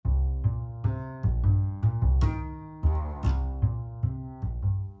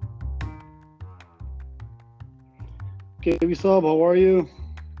KV Saab, how are you?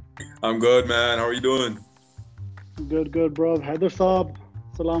 I'm good, man. How are you doing? Good, bro. Haider Saab,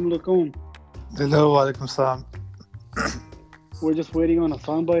 Salam Alaikum. Hello, Walaikum Salam. We're just waiting on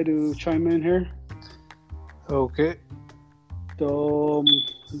Hassan Bhai to chime in here. Okay. So,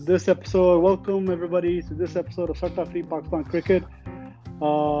 this episode, welcome everybody to this episode of Satta Free Pakistan Cricket.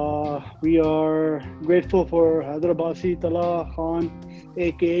 We are grateful for Haider Abbasi Tala Khan,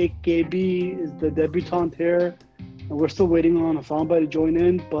 aka KB, is the debutant here. And we're still waiting on Hassan Bhai to join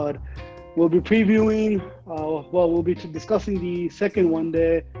in, but we'll be previewing, we'll be discussing the second one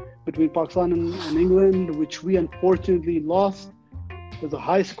day between Pakistan and England, which we unfortunately lost. It was a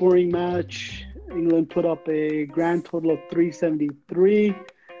high-scoring match. England put up a grand total of 373,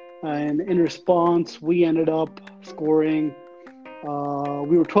 and in response, we ended up scoring.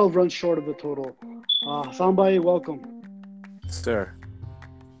 We were 12 runs short of the total. Hassan Bhai, welcome. Sir.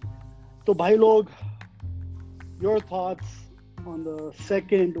 So, bhai log, your thoughts on the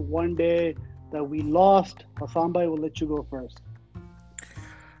second one day that we lost. Hassan Bhai, will let you go first.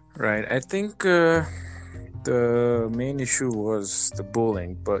 Right. I think the main issue was the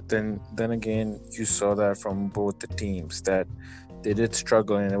bowling, but then again, you saw that from both the teams that they did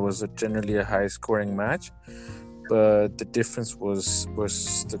struggle, and it was generally a high-scoring match. But the difference was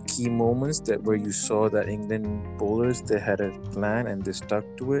the key moments where you saw that England bowlers, they had a plan and they stuck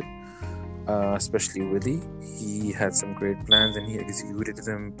to it. Especially Willie, he had some great plans and he executed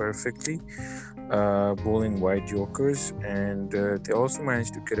them perfectly, bowling wide yorkers, and they also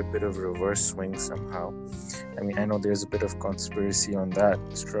managed to get a bit of reverse swing somehow. I mean, I know there's a bit of conspiracy on that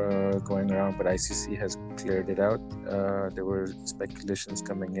going around, but ICC has cleared it out. There were speculations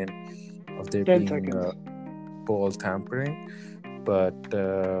coming in of there being ball tampering, but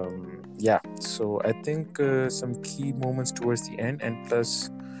yeah, so I think some key moments towards the end, and plus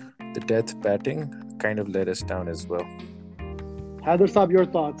the death batting kind of let us down as well. Haider Saab, your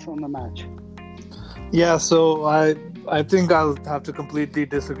thoughts on the match? Yeah, so I think I'll have to completely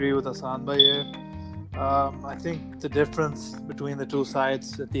disagree with Hassan Bhai here. I think the difference between the two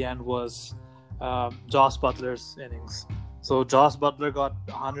sides at the end was Joss Butler's innings. So Joss Butler got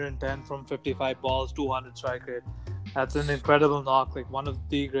 110 from 55 balls, 200 strike rate. That's an incredible knock, like one of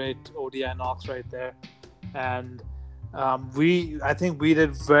the great ODI knocks right there. And I think we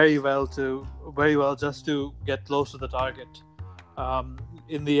did very well just to get close to the target.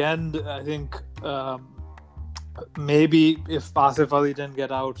 In the end, I think maybe if Asif Ali didn't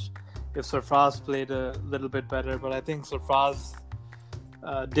get out, if Sarfraz played a little bit better, but I think Sarfraz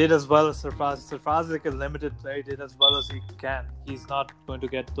did as well as Sarfraz. Sarfraz is like a limited player, did as well as he can. He's not going to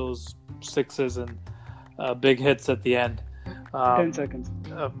get those sixes and big hits at the end. 10 seconds.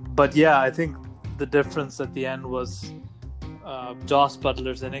 But yeah, I think the difference at the end was Joss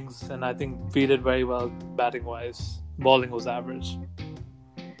Butler's innings, and I think we did very well batting wise. Bowling was average.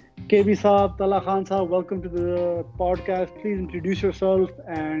 KB Saab, Tala Khan Saab, welcome to the podcast. Please introduce yourself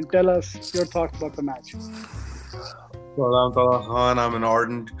and tell us your thoughts about the match. Well, I'm Tala Khan. I'm an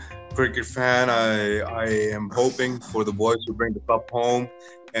ardent cricket fan. I am hoping for the boys to bring the cup home,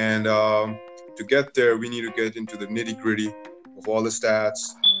 and to get there, we need to get into the nitty-gritty of all the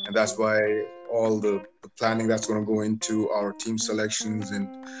stats, and that's why all the planning that's going to go into our team selections. And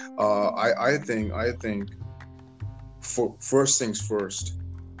I think for first things first,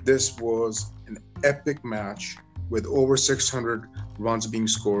 this was an epic match with over 600 runs being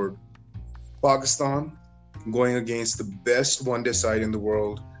scored. Pakistan going against the best one-day side in the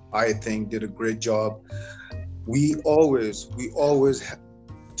world, I think did a great job. We always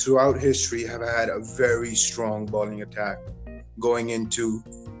throughout history have had a very strong bowling attack going into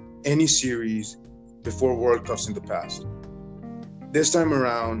any series before World Cups in the past. This time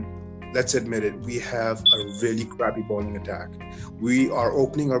around, let's admit it, we have a really crappy bowling attack. We are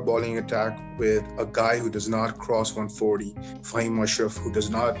opening our bowling attack with a guy who does not cross 140, Fahim Ashraf, who does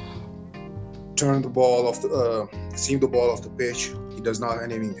not turn the ball off seam the ball off the pitch. He does not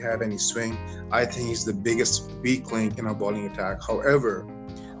have any swing. I think he's the biggest weak link in our bowling attack. However,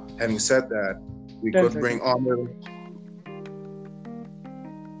 having said that, we could bring Amir.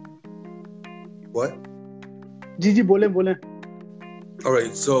 What? Gigi, bole. All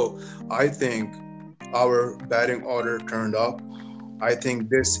right, so I think our batting order turned up. I think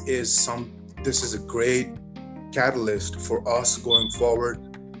this is a great catalyst for us going forward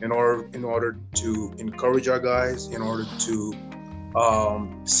in order to encourage our guys, in order to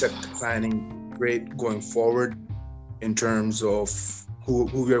set the planning great going forward in terms of who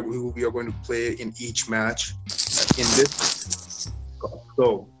we are going to play in each match in this.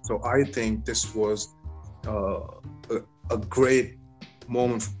 So I think this was a great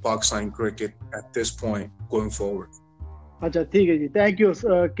moment for Pakistan cricket at this point going forward. अच्छा ठीक है जी. Thank you,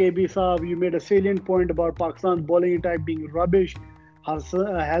 KB Saab. You made a salient point about Pakistan's bowling attack being rubbish.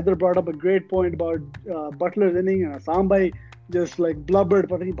 Haider brought up a great point about Butler's inning, and Assam bhai just like blubbered,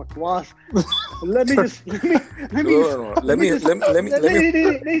 pata nahi bakwas. Let me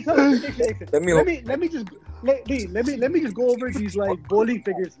just go over these like bowling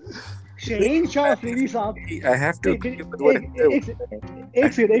figures. Shaheen Shah Afridi Saab. I have to agree with what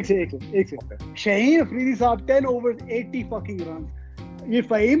एक second. Shaheen Afridi Saab 10 overs 80 fucking runs. ये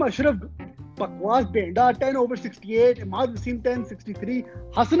Fahim Ashraf बकवास बेंडा 10 over 68, Imad Wasim 10 63,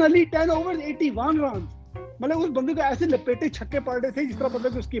 Hasan Ali 10 over 81 runs. मतलब उस बंदे को ऐसे लपेटे छक्के पड़ रहे थे जिस तरह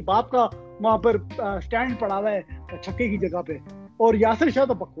मतलब कि उसके बाप का वहां पर स्टैंड पड़ा हुआ है छक्के की जगह पे. और यासिर शाह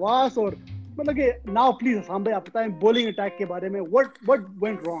तो बकवास. और मतलब कि नाउ प्लीज असम भाई आप बताएं बॉलिंग अटैक के बारे में what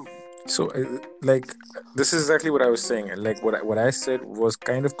went wrong. So, like, this is exactly what I was saying. Like, what I said was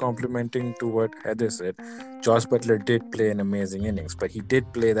kind of complimenting to what Heather said. Josh Butler did play an amazing innings, but he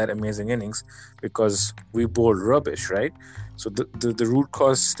did play that amazing innings because we bowled rubbish, right? So the root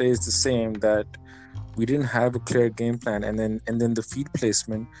cause stays the same, that we didn't have a clear game plan, and then the field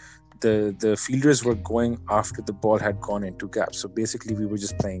placement. The fielders were going after the ball had gone into gaps. So basically, we were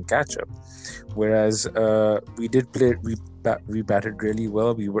just playing catch up. Whereas we batted really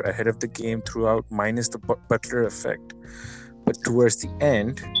well. We were ahead of the game throughout, minus the Butler effect. But towards the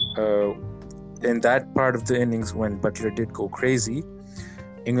end, in that part of the innings when Butler did go crazy,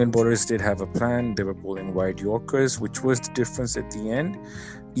 England bowlers did have a plan. They were bowling wide Yorkers, which was the difference at the end.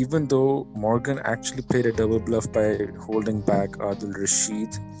 Even though Morgan actually played a double bluff by holding back Adil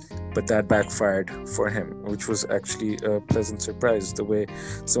Rashid, but that backfired for him, which was actually a pleasant surprise. The way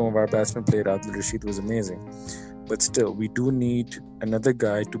some of our batsmen played Adil Rashid was amazing. But still, we do need another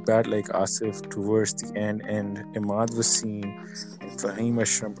guy to bat like Asif towards the end, and Imad Wasim and Fahim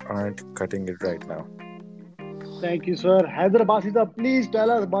Ashraf aren't cutting it right now. Thank you, sir. Haider Abbasi sir, please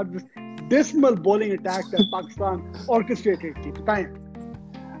tell us about this dismal bowling attack that Pakistan orchestrated.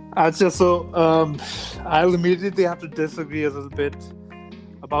 Achha, so I'll immediately have to disagree a little bit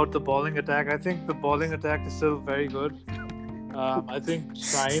about the bowling attack. I think the bowling attack is still very good. I think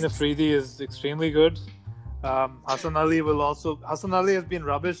Shaheen Afridi is extremely good. Hassan Ali has been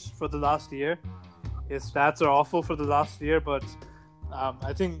rubbish for the last year. His stats are awful for the last year, but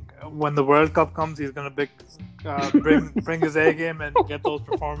I think when the World Cup comes, he's going to bring his A game and get those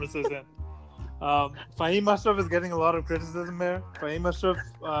performances in. Fahim Ashraf is getting a lot of criticism here. Fahim Ashraf,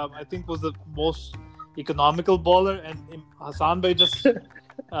 I think, was the most economical bowler, and Hassan Bhai just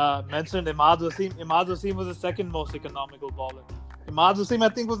mentioned Imad Wasim. Imad Wasim was the second most economical bowler. Imad Wasim, I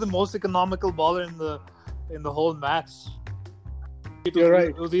think, was the most economical bowler in the whole match. You're right.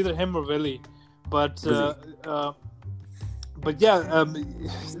 It was either him or Willie, but yeah,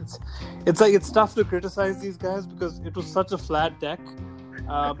 it's like it's tough to criticize these guys because it was such a flat deck.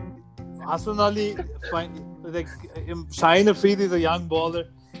 Hassan Ali, like Shaheen Afridi is a young bowler.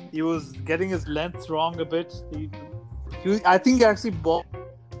 He was getting his length wrong a bit. I think he actually bowled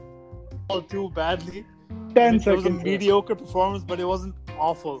too badly. 10 seconds. It was a mediocre performance, but it wasn't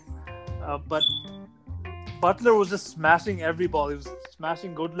awful. But Butler was just smashing every ball. He was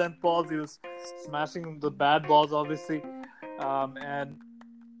smashing good length balls. He was smashing the bad balls, obviously. And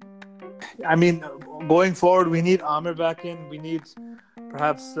I mean, going forward, we need Amir back in. We need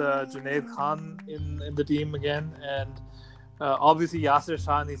perhaps Junaid Khan in the team again. And obviously, Yasir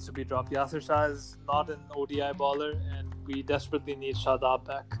Shah needs to be dropped. Yasir Shah is not an ODI bowler, and we desperately need Shadab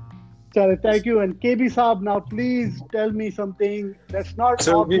back. Sorry, thank you. And KB Saab, now please tell me something that's not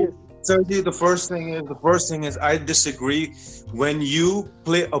obvious. Sergi, the first thing is I disagree. When you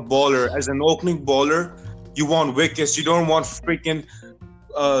play a bowler as an opening bowler, you want wickets. You don't want freaking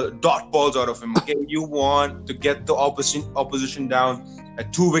dot balls out of him. Okay, you want to get the opposition down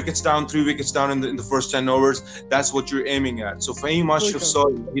at 2 wickets down, 3 wickets down in the first 10 overs. That's what you're aiming at. So Fahim Ashraf,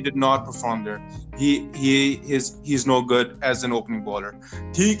 sorry, he did not perform there. He's no good as an opening bowler.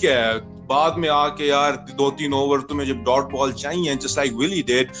 ठीक है, बाद में आके यार 2-3 over तुम्हें जब dot ball चाहिए, just like Willie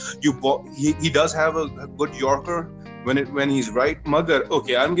did, he does have a good Yorker when he's right. मगर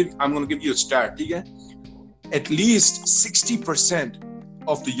okay, I'm going to give you a stat. ठीक है, at least 60%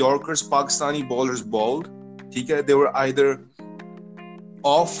 of the Yorkers Pakistani bowlers bowled, ठीक है, they were either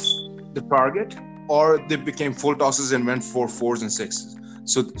off the target or they became full tosses and went for 4s and 6s.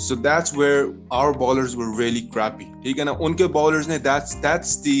 So that's where our bowlers were really crappy. ठीक है ना, उनके bowlers ने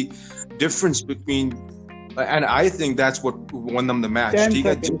that's the difference between, and I think that's what won them the match. ठीक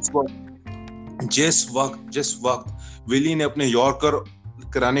है, जिस वक्त Willie ने अपने यॉर्कर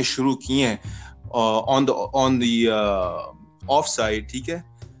कराने शुरू किए हैं on the off side, ठीक है,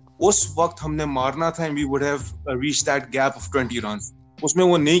 उस वक्त हमने मारना था and we would have reached that gap of 20 runs. उसमें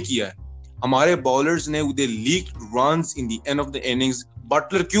वो नहीं किया है. हमारे bowlers ने they leaked runs in the end of the innings.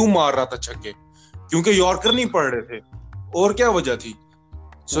 Buttler क्यों मार रहा था छक्के? क्योंकि यॉर्कर नहीं पड़ रहे थे. और क्या वजह थी?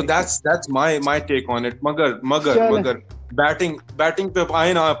 So that's my take on it. मगर बैटिंग पे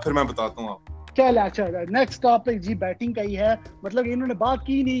आए ना फिर मैं बताता हूँ आप. चल अच्छा नेक्स्ट टॉपिक जी बैटिंग का ही है. मतलब इन्होंने बात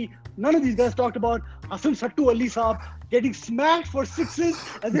की नहीं. None of these guys talked about Hasan Sattu Ali साहब getting smashed for sixes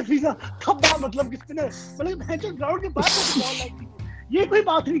as if he's a खब्बा. मतलब किसने मतलब ग्राउंड के बाहर से बॉल लाई थी. ये कोई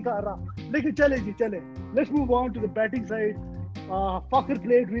बात नहीं कर रहा. लेकिन चले. Let's move on to the batting side. Fakhar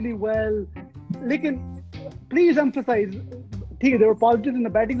played really well. लेकिन please emphasize, ठीक है, there were positives in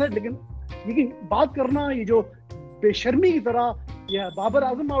the batting side, लेकिन बात करना ये जो बेशर्मी की तरह ये बाबर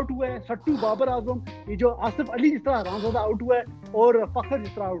आजम आउट हुआ है, सट्टू बाबर आजम, ये जो आसिफ अली जिस तरह रामजादा आउट हुआ है और फखर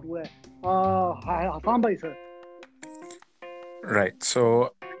जिस तरह आउट हुआ है. हसान भाई sir. Right. So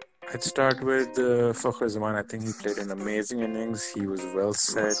I'd start with Fakhar Zaman. I think he played an amazing innings. He was well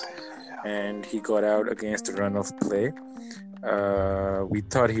set, and he got out against a run of play. We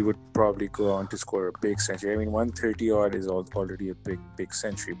thought he would probably go on to score a big century. I mean, 130 odd is already a big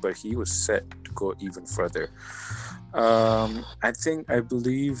century, but he was set to go even further. I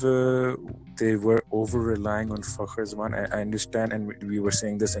believe they were over relying on Fakhar Zaman. I understand, and we were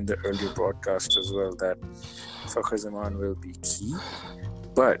saying this in the earlier broadcast as well, that Fakhar Zaman will be key,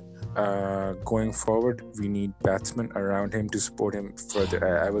 but going forward, we need batsmen around him to support him further.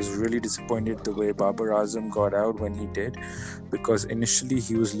 I was really disappointed the way Babar Azam got out when he did, because initially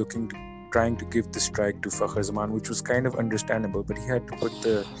he was trying to give the strike to Fakhar Zaman, which was kind of understandable, but he had to put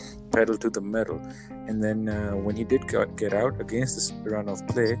the pedal to the metal. And then when he did get out against this run of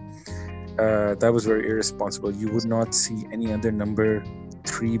play, that was very irresponsible. You would not see any other number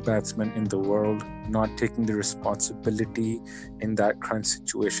 3 batsmen in the world not taking the responsibility in that crunch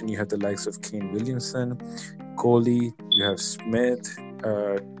situation. You have the likes of Kane Williamson, Kohli, you have Smith.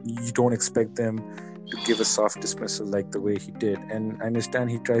 You don't expect them to give a soft dismissal like the way he did. And I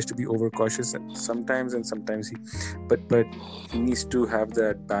understand he tries to be overcautious sometimes but he needs to have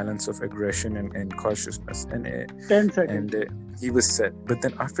that balance of aggression and cautiousness. And 10 seconds. And he was set. But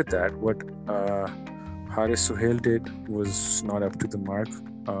then after that, what Haris Sohail did was not up to the mark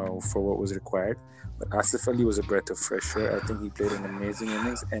for what was required. But Asif Ali was a breath of fresh air. I think he played an amazing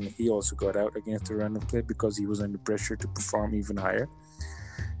innings, and he also got out against the run of play because he was under pressure to perform even higher.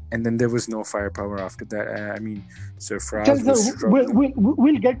 And then there was no firepower after that. I mean, Sarfaraz was struggling.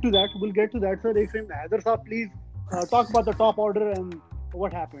 We'll get to that. Sir, Haider Saab, please talk about the top order and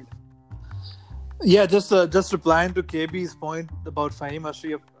what happened. Yeah, just replying to KB's point about Fahim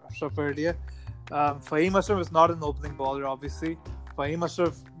Ashraf earlier. Fahim Ashraf is not an opening bowler, obviously. Fahim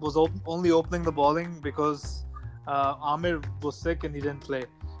Ashraf was only opening the bowling because Amir was sick and he didn't play.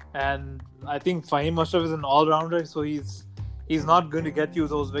 And I think Fahim Ashraf is an all-rounder, so he's not going to get you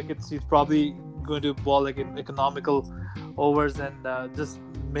those wickets. He's probably going to bowl like in economical overs, and just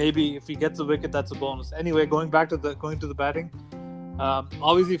maybe if he gets a wicket, that's a bonus. Anyway, going to the batting,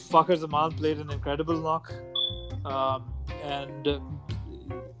 obviously Fakhar Zaman played an incredible knock, and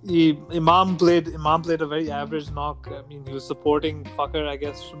Imam played a very average knock. I mean, he was supporting Fakhar, I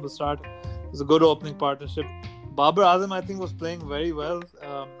guess, from the start. It was a good opening partnership. Babar Azam, I think, was playing very well.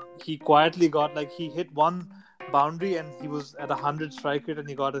 He quietly got, he hit one boundary and he was at 100 strike rate and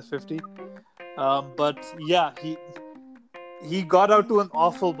he got a 50. But yeah, he got out to an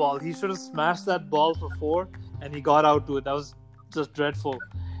awful ball. He should have smashed that ball for 4 and he got out to it. That was just dreadful.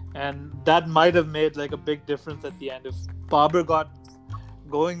 And that might have made a big difference at the end. If Babar got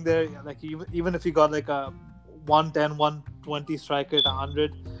going there, even if he got a 110, 120 strike rate,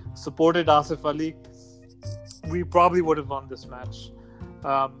 100, supported Asif Ali, we probably would have won this match.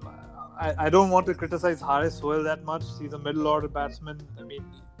 I don't want to criticize Haris Sohail that much. He's a middle order batsman. I mean,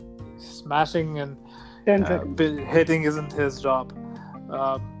 smashing and hitting isn't his job.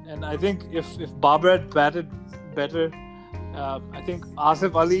 And I think if Babar had batted better, I think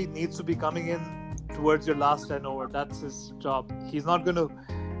Asif Ali needs to be coming in towards your last 10 over. That's his job. He's not going to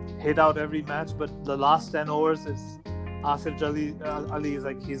hit out every match, but the last 10 overs is Asif Ali is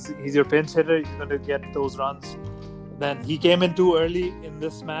he's your pinch hitter. He's going to get those runs. Then he came in too early in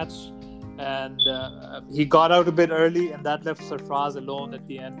this match, and he got out a bit early, and that left Sarfaraz alone at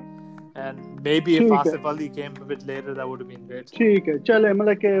the end. And maybe if Asif Ali came a bit later, that would have been great.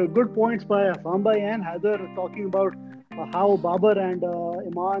 Chale, good points by Hassan bhai and Haider talking about how Babar and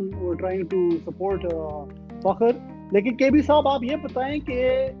Iman were trying to support Fakhar. लेकिन KB साहब आप ये बताएं कि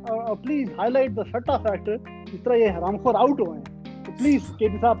please highlight the सट्टा factor जिस तरह ये हरामखोर आउट हुए हैं. तो प्लीज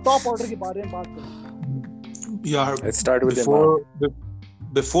KB साहब टॉप ऑर्डर के बारे में बात करें. Yeah, let's start with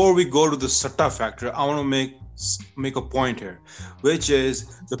before we go to the Satta factor, I want to make a point here, which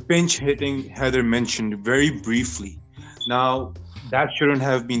is the pinch hitting Heather mentioned very briefly. Now, that shouldn't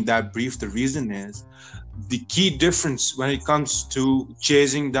have been that brief. The reason is the key difference when it comes to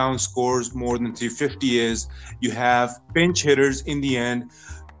chasing down scores more than 350 is you have pinch hitters in the end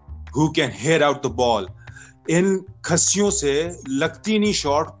who can hit out the ball. इन खस्सियों से लगती नहीं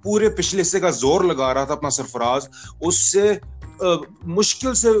shot, पूरे पिछले हिस्से का जोर लगा रहा था अपना सरफराज, उससे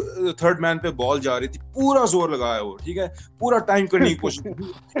मुश्किल से थर्ड मैन पे बॉल जा रही थी, पूरा जोर लगाया वो, ठीक है, पूरा टाइम करने की कोशिश.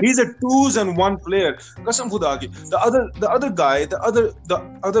 He's a 2-1 player, कसम खुदा की. The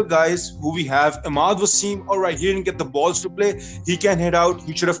other guys who we have, Imad Wasim, all right, he didn't get the balls to play, he can hit out,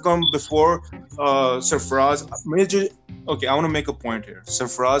 he should have come before Sarfaraz. Okay, I want to make a point here.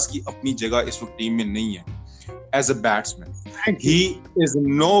 Sarfaraz की अपनी जगह इस वक्त team में नहीं है as a batsman. He is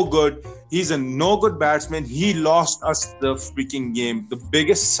no good. He's a no good batsman. He lost us the freaking game. The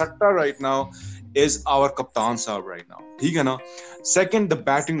biggest satta right now is our Kaptan Saab right now. ठीक है ना? Second, the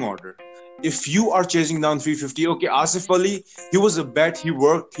batting order. If you are chasing down 350, okay, Asif Ali, he was a bet, he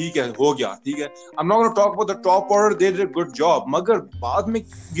worked, ठीक है, हो गया, ठीक है. I'm not going to talk about the top order, they did a good job. मगर बाद में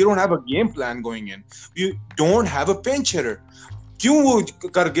you don't have a game plan going in. You don't have a pinch hitter. क्यों वो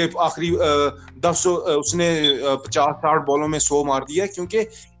कर गए आखिरी 10 उसने 50-60 बॉलों में 100 मार दिया? क्योंकि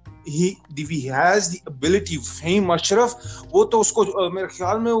he has the ability. Faheem Ashraf, वो तो उसको मेरे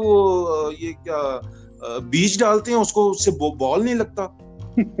ख्याल में वो ये क्या बीज डालते हैं उसको, उससे बॉल नहीं लगता.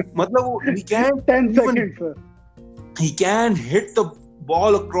 मतलब वो he can't 10 seconds, sir. He can hit the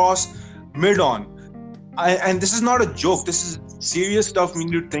ball across mid on. And this is not a joke. This is serious stuff we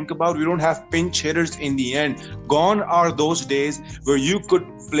need to think about. We don't have pinch hitters in the end. Gone are those days where you could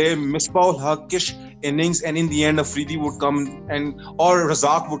play Misbah Haqqish innings and in the end Afridi would come or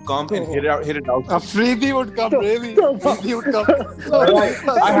Razak would come and hit it out. Afridi would come, really? Afridi would come.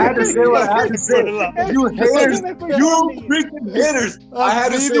 I had to say what I had to say. You haters, you freaking haters. I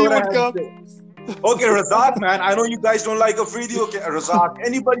had to say what I had to say. Okay, Razak, man. I know you guys don't like Afridi. Okay, Razak.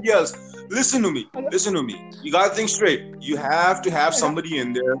 Anybody else? Listen to me. You gotta think straight. You have to have somebody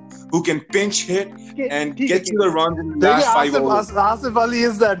in there who can pinch hit and get you the runs in the last 5 overs. Asif Ali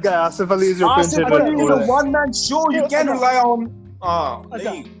is that guy. Asif Ali is your pinch hitter. Asif Ali is a one-man show. You can't rely on.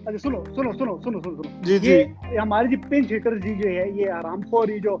 अच्छा सुनो जी ये हमारे जो pinch hitter जी जो है, ये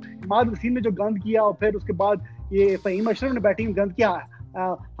आरामखोर, ये जो इमाद वसीम ने जो गंद किया और फिर उसके बाद ये फहीम अशरफ ने बैटिंग में गंद किया.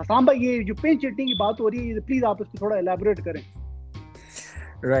 हसान भाई, ये जो पिंच हिटिंग की बात हो रही है, प्लीज आप इसको थोड़ा एलैबोरेट करें.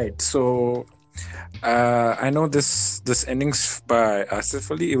 Right. So I know this innings by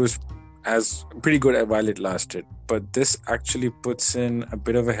Asif Ali, it was as pretty good while it lasted, but this actually puts in a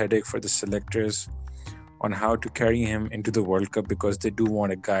bit of a headache for the selectors on how to carry him into the World Cup, because they do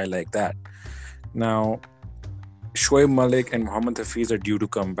want a guy like that. Now, Shoaib Malik and Mohammad Hafiz are due to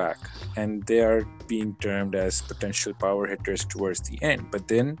come back, and they are being termed as potential power hitters towards the end. But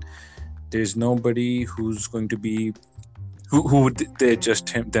then there's nobody who's going to be who would they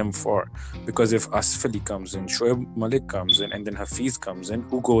adjust them for? Because if Asif Ali comes in, Shoaib Malik comes in, and then Hafiz comes in,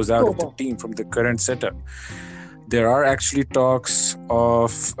 who goes out of the team from the current setup? There are actually talks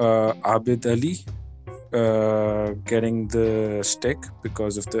of Abid Ali getting the stick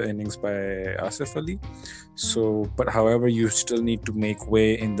because of the innings by Asif Ali. So, but however, you still need to make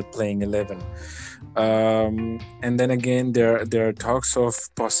way in the playing 11. And then again, there are talks of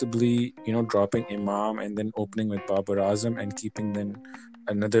possibly, dropping Imam and then opening with Babar Azam and keeping then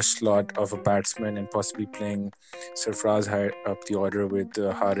another slot of a batsman and possibly playing Sarfraz higher up the order with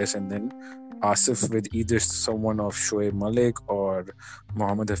Haris, and then Asif with either someone of Shoaib Malik or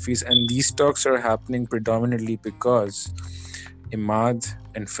Mohammad Hafiz. And these talks are happening predominantly because Imad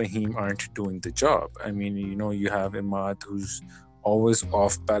and Fahim aren't doing the job. I mean, you have Imad who's always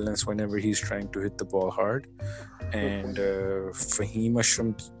off balance whenever he's trying to hit the ball hard, and Fahim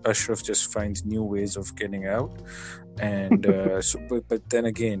Ashraf just finds new ways of getting out. And but then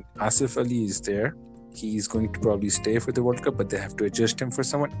again, Asif Ali is there. He's going to probably stay for the World Cup, but they have to adjust him for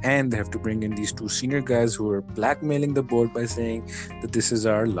someone, and they have to bring in these two senior guys who are blackmailing the board by saying that this is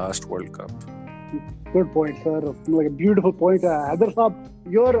our last World Cup. Good point, sir. Like a beautiful point. Haider Saab,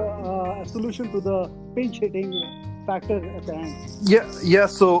 your solution to the pinch hitting factor at the end. Yeah.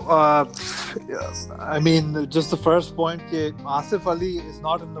 So, I mean, just the first point, Asif Ali is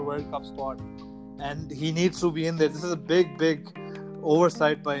not in the World Cup squad, and he needs to be in there. This is a big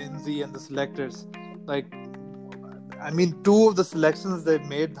oversight by Inzi and the selectors. Like, I mean, two of the selections they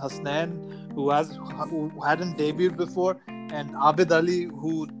made, Hasnain, who hadn't debuted before, and Abid Ali,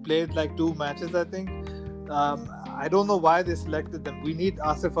 who played like 2 matches, I think. I don't know why they selected them. We need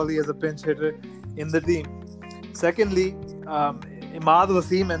Asif Ali as a pinch hitter in the team. Secondly, Imad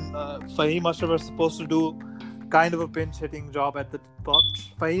Wasim and Fahim Ashraf are supposed to do kind of a pinch hitting job at the top.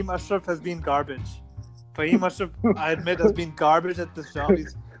 Fahim Ashraf has been garbage. Fahim Ashraf, I admit, has been garbage at this job.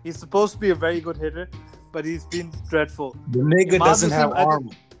 He's supposed to be a very good hitter, but he's been dreadful. The nigga Imad doesn't Wasim, have I arm.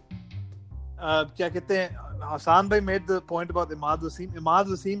 think, क्या कहते हैं, Hassan bhai made the point about Imad Wasim. Imad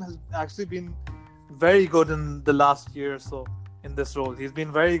Wasim has actually been very good in the last year or so in this role. He's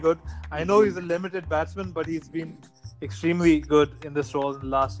been very good. I know he's a limited batsman, but he's been extremely good in this role in the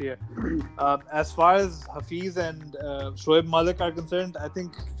last year. As far as Hafiz and Shoaib Malik are concerned, I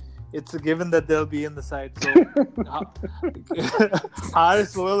think it's a given that they'll be in the side. So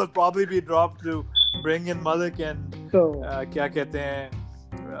Haris will probably be dropped to bring in Malik and क्या कहते हैं,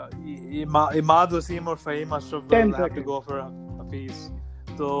 Imad Wasim or Fahim Ashraf will have to go for Hafiz.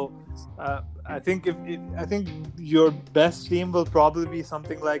 So I think I think your best team will probably be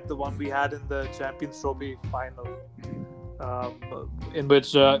something like the one we had in the Champions Trophy final, in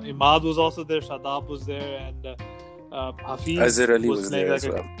which Imad was also there, Shadab was there, and Hafiz Azhar Ali was playing there like as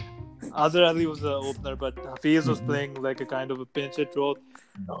well. Azhar Ali was the opener, but Hafiz was playing like a kind of a pinch hit role.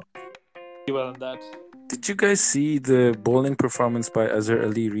 Well in that. Did you guys see the bowling performance by Azhar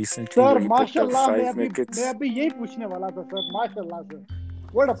Ali recently? Sir, where he picked up mashallah, 5 wickets? मैं अभी यही पूछने वाला था, sir. Mashallah, sir.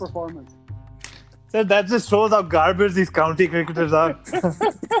 What a performance. So that just shows how garbage these county cricketers are.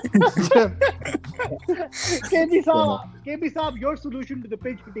 KB Saab, your solution to the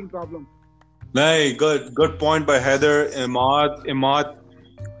pitch hitting problem. No, good point by Heather. Imad,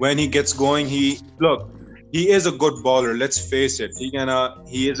 when he gets going, he is a good bowler. Let's face it.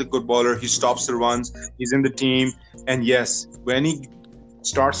 He is a good bowler. He stops the runs. He's in the team. And yes, when he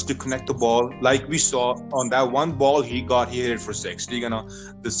starts to connect the ball, like we saw on that one ball he hit it for 6.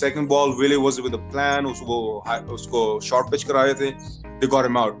 The second ball really was with a plan. Usko short pitch कराए थे. They got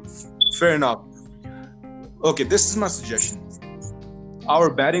him out. Fair enough. Okay, this is my suggestion. Our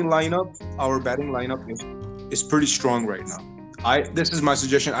batting lineup is pretty strong right now. This is my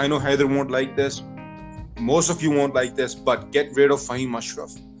suggestion. I know Heather won't like this. Most of you won't like this, but get rid of Fahim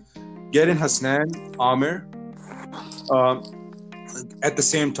Ashraf. Get in Hasnain, Amir, at the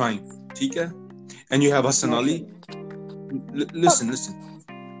same time. Okay? And you have Hassan Ali.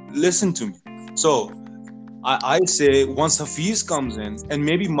 Listen to me. So, I say once Hafiz comes in and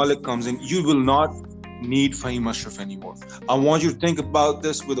maybe Malik comes in, you will not need Fahim Ashraf anymore. I want you to think about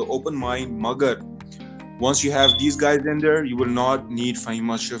this with an open mind. Magar, once you have these guys in there, you will not need Fahim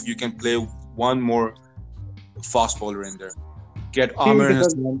Ashraf. You can play one more fast bowler in there. Get Amir and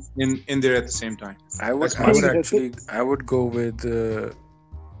Hassan in there at the same time. I would go with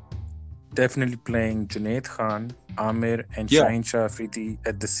definitely playing Junaid Khan, Amir, and Shaheen Shah Afridi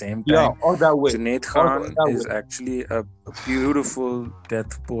at the same time. Yeah, or that way. Junaid Khan is actually a beautiful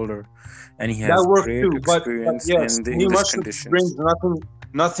death bowler, and he has great experience in the English conditions. Brings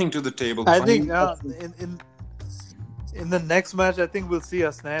nothing to the table. I think in the next match, I think we'll see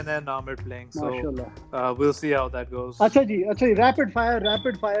Hasnain and Amir playing. So we'll see how that goes. Acha ji, rapid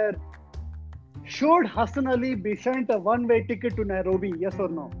fire. Should Hassan Ali be sent a one-way ticket to Nairobi? Yes or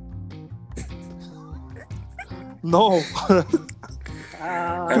no? No.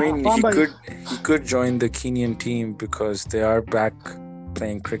 I mean, he could join the Kenyan team because they are back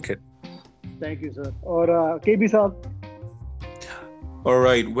playing cricket. Thank you, sir. Or KB Saab. All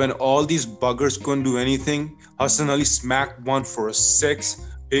right, when all these buggers couldn't do anything, Hassan Ali smacked one for a 6.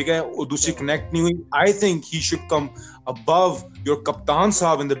 I think he should come above your Kaptan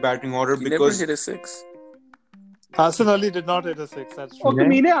Saab in the batting order because he never hit a 6. Hassan Ali did not hit a 6. That's true. Okay,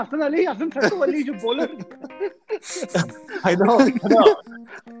 mean Hassan Ali, jo bowler. I know.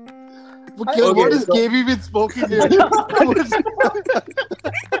 What is KB been smoking here?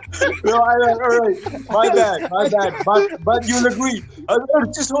 No, all right. My bad. But you'll agree.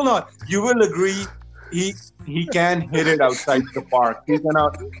 Just hold on. You will agree. He can hit it outside the park. He's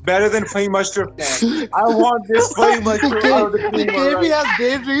better than Fahim Ashraf can. I want this Fahim Ashraf out of the team. KB has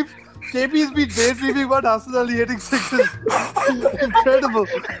daydreamed. KB's been daydreaming about Hassan Ali hitting 6s. Incredible.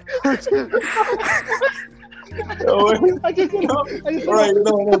 All right,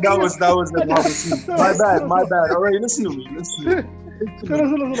 no, that was my bad. All right, listen to me.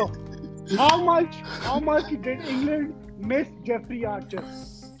 How much did England miss Jeffrey Archer?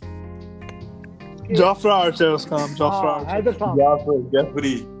 Jofra Archer was come.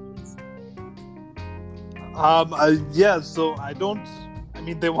 Jeffrey. So I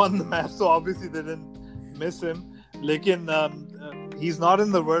mean, they won the match, so obviously they didn't miss him. Lekin, he's not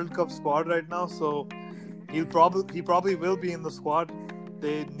in the World Cup squad right now, so he probably will be in the squad.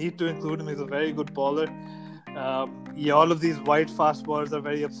 They need to include him. He's a very good bowler. all of these white fast bowlers are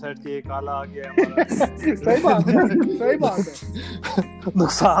very upset कि ये काला आ गया हमारा. सही बात है.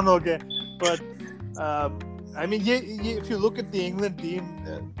 नुकसान हो गया. But I mean, if you look at the England team,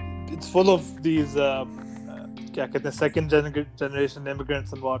 it's full of these क्या कहते हैं second generation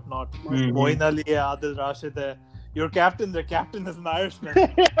immigrants and whatnot. Moeen Ali है, Adil Rashid है. Your captain, their captain is an Irishman.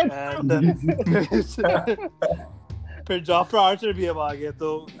 And फिर Jofra Archer भी अब आ गया.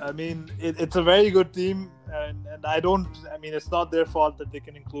 तो I mean, it's a very good team, and I mean, it's not their fault that they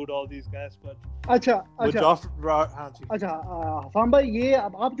can include all these guys. But अच्छा हसन भाई, ये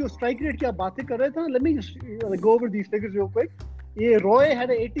अब आप जो स्ट्राइक रेट की आप बातें कर रहे थे, let me just go over these figures real quick. ये Roy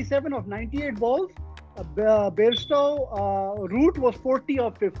had 87 of 98 balls. Bairstow, Root was 40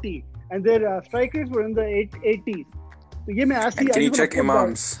 of 50, and their strikers were in the 80s. So ये मैं ऐसी. Can you check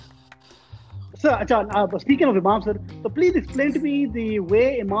Imams? Sir, speaking of Imam, sir, so please explain to me the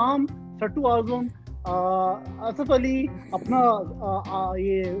way Imam, Sattu Azam, Asif Ali, अपना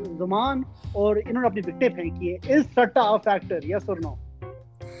ये ज़मान और इन्होंने अपनी विकेटें फेंकी है. Is Satta a factor? Yes or no?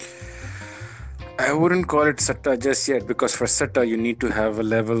 I wouldn't call it Satta just yet, because for Satta you need to have a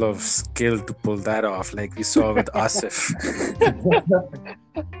level of skill to pull that off, like we saw with Asif.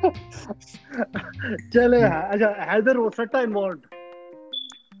 चले Haider was Satta involved.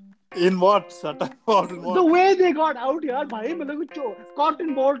 In what? Satta involved in what? The way they got out, यार भाई, मतलब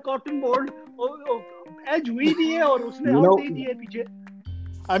cotton ball, edge हुई नहीं है और उसने out दे दिए पीछे.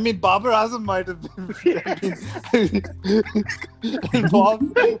 I mean, Babar Azam might have been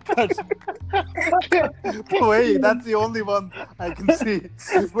involved. Wait, that's the only one I can see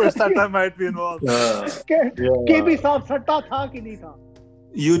where Satta might be involved. KB साहब सट्टा था कि नहीं था?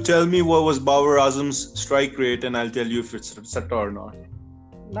 You tell me what was Babar Azam's strike rate, and I'll tell you if it's Satta or not.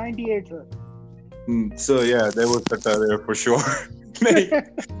 98, sir. So yeah, there was Satta there for sure.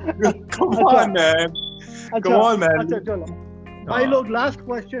 Come on, man. Come on, man. Bhai log, last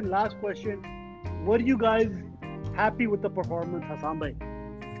question. Were you guys happy with the performance, Hassan bhai?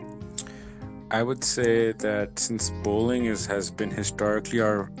 I would say that since bowling has been historically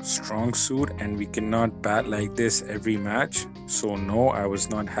our strong suit, and we cannot bat like this every match, so no, I was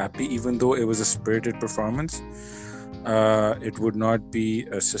not happy. Even though it was a spirited performance, it would not be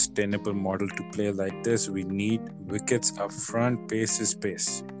a sustainable model to play like this. We need wickets up front. Pace is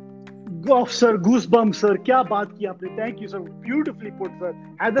pace. Oh, sir, goosebumps, sir. क्या बात की आपने? Thank you, sir. Beautifully put, sir.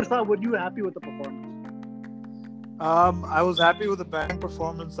 Haider sir, were you happy with the performance? I was happy with the batting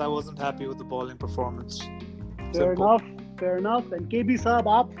performance. I wasn't happy with the bowling performance. Fair enough. And KB साहब,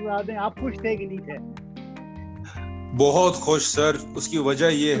 आप खुश थे कि नहीं थे? बहुत खुश sir. उसकी वजह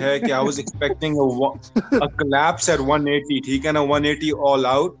ये है कि I was expecting a collapse at 180. ठीक है ना, 180 all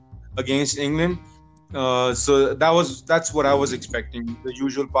out against England. So that's what I was expecting. The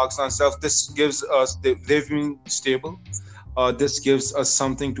usual Pakistan stuff. This gives us, they've been stable. This gives us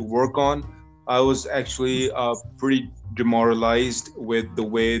something to work on. I was actually pretty demoralized with the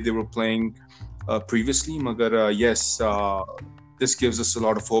way they were playing previously. Magar yes, this gives us a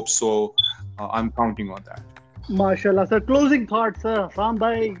lot of hope. So I'm counting on that. MashaAllah, sir. Closing thoughts, sir. Hassan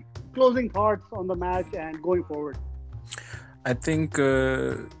bhai, closing thoughts on the match and going forward. I think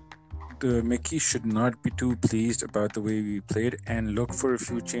the Mickey should not be too pleased about the way we played and look for a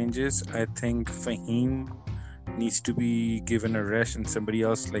few changes. I think Fahim needs to be given a rest, and somebody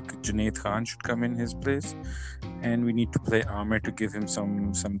else like Junaid Khan should come in his place. And we need to play Amir to give him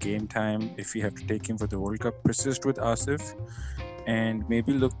some game time if we have to take him for the World Cup. Persist with Asif, and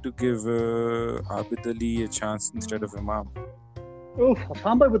maybe look to give Abid Ali a chance instead of Imam.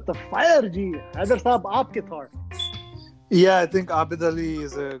 Hassan bhai with the fire, ji. Haider sahab, aapke thoughts? Yeah, I think Abid Ali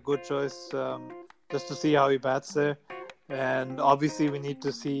is a good choice, just to see how he bats there. And obviously we need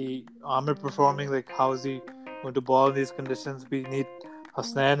to see Amir performing, like how is he going to ball in these conditions. We need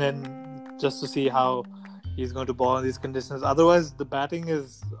Hasnain in just to see how he's going to ball in these conditions. Otherwise, the batting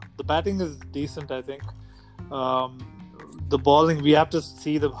is decent, I think. The bowling, we have to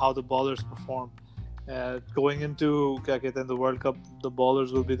see how the bowlers perform. Going into the World Cup, the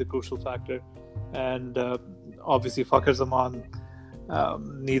bowlers will be the crucial factor. And obviously Fakhar Zaman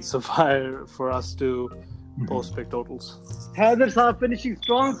needs some fire for us to post big totals. Haider Saab finishing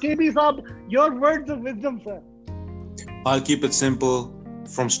strong. KB Saab, your words of wisdom, sir. I'll keep it simple.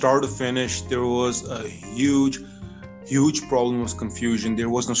 From start to finish, there was a huge problem of confusion. There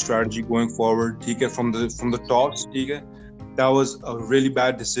was no strategy going forward. From the tops, that was a really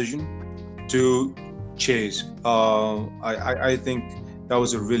bad decision to chase. I think that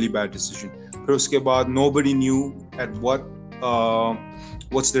was a really bad decision. But uske baad, nobody knew at what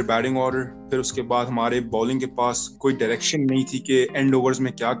what's their batting order, फिर उसके बाद हमारे bowling के पास कोई direction नहीं थी कि and overs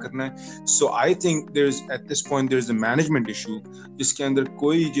में क्या करना है. So I think there is at this point there is a management issue, जिसके अंदर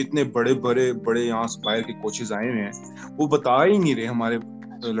कोई जितने बड़े यहाँ से बाहर के कोचेस आए हुए हैं वो बता ही नहीं रहे हमारे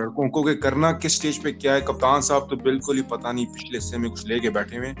लड़कों को कि करना किस स्टेज पे क्या है. कप्तान साहब तो बिल्कुल ही पता नहीं पिछले हिस्से में कुछ लेके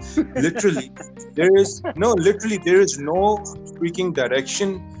बैठे हुए हैं. Literally there is no freaking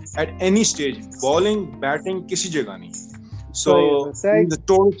direction at any stage, bowling, batting, किसी जगह नहीं. So in the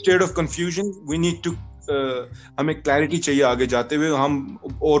total state of confusion, we need to हमें clarity चाहिए आगे जाते हुए. हम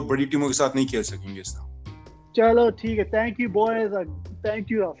और बड़ी टीमों के साथ नहीं खेल सकेंगे इस तरह. चलो ठीक है. Thank you boys.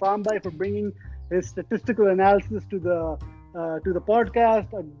 Thank you Hassan bhai for bringing his statistical analysis to the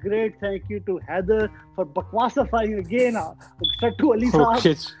podcast. A great thank you to Heather for bakwasifying again. Sattu Ali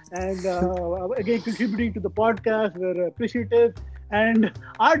Saab and again contributing to the podcast. We're appreciative. And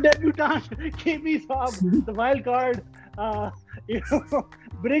our debutant KB Saab, the wild card,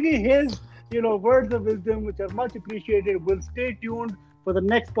 bringing his words of wisdom, which are much appreciated. We'll stay tuned for the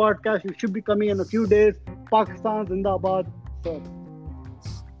next podcast. It should be coming in a few days. Pakistan Zindabad. So,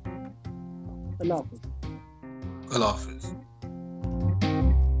 Allah Hafiz. Allah Hafiz.